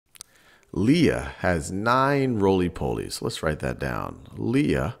Leah has 9 roly-polies. Let's write that down.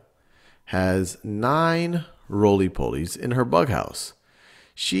 Leah has 9 roly-polies in her bug house.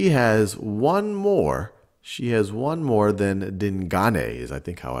 She has one more. She has one more than Dingane, is I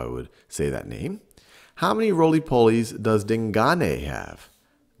think how I would say that name. How many roly-polies does Dingane have?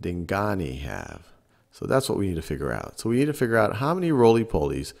 Dingane have. So that's what we need to figure out. So we need to figure out how many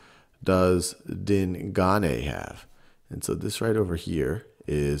roly-polies does Dingane have. And so this right over here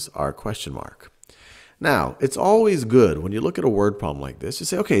is our question mark. Now, it's always good when you look at a word problem like this, you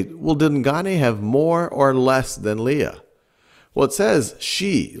say, okay, will Dingane have more or less than Leah? Well, it says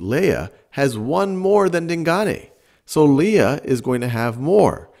she, Leah, has one more than Dingane. So Leah is going to have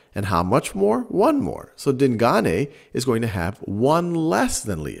more. And how much more? One more. So Dingane is going to have one less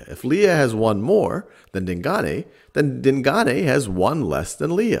than Leah. If Leah has one more than Dingane has one less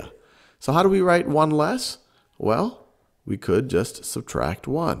than Leah. So how do we write one less? Well, we could just subtract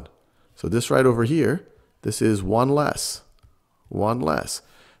 1. So this right over here, this is 1 less. 1 less.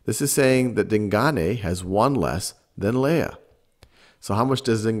 This is saying that Dingane has 1 less than Leah. So how much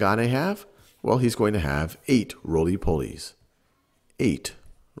does Dingane have? Well, he's going to have 8 roly-polies. 8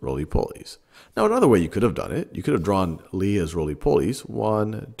 roly-polies. Now, another way you could have done it, you could have drawn Leah's roly-polies.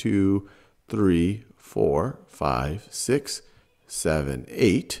 1, 2, 3, 4, 5, 6, 7,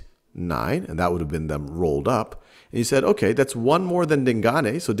 8, 9. And that would have been them rolled up. And you said, okay, that's 1 more than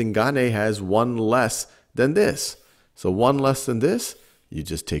Dingane. So Dingane has 1 less than this. So 1 less than this, you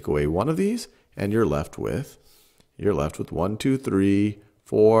just take away one of these, and you're left with 1, 2, 3,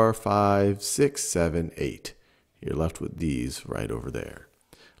 4, 5, 6, 7, 8. You're left with these right over there.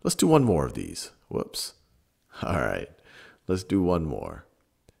 Let's do one more of these. Whoops. All right, let's do one more.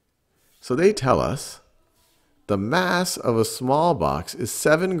 So they tell us the mass of a small box is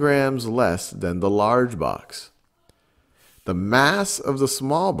 7 grams less than the large box. The mass of the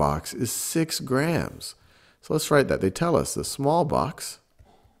small box is 6 grams. So let's write that. They tell us the small box,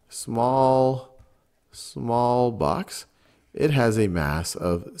 small box, it has a mass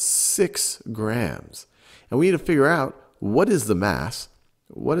of 6 grams. And we need to figure out what is the mass.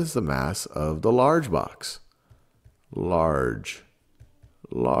 What is the mass of the large box? Large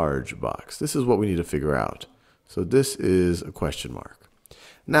box. This is what we need to figure out. So this is a question mark.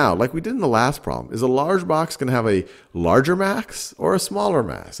 Now, like we did in the last problem, is a large box going to have a larger mass or a smaller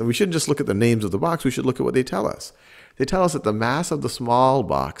mass? And we shouldn't just look at the names of the box. We should look at what they tell us. They tell us that the mass of the small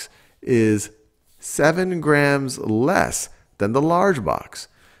box is 7 grams less than the large box.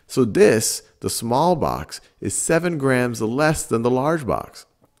 So this, the small box, is 7 grams less than the large box.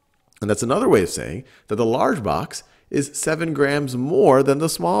 And that's another way of saying that the large box is 7 grams more than the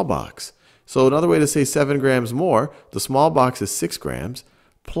small box. So another way to say 7 grams more, the small box is 6 grams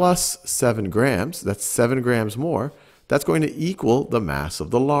plus 7 grams, that's 7 grams more. That's going to equal the mass of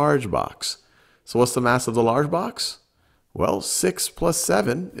the large box. So what's the mass of the large box? Well, 6 plus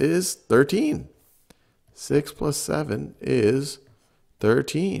 7 is 13. 6 plus 7 is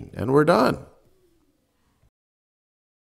 13. And we're done.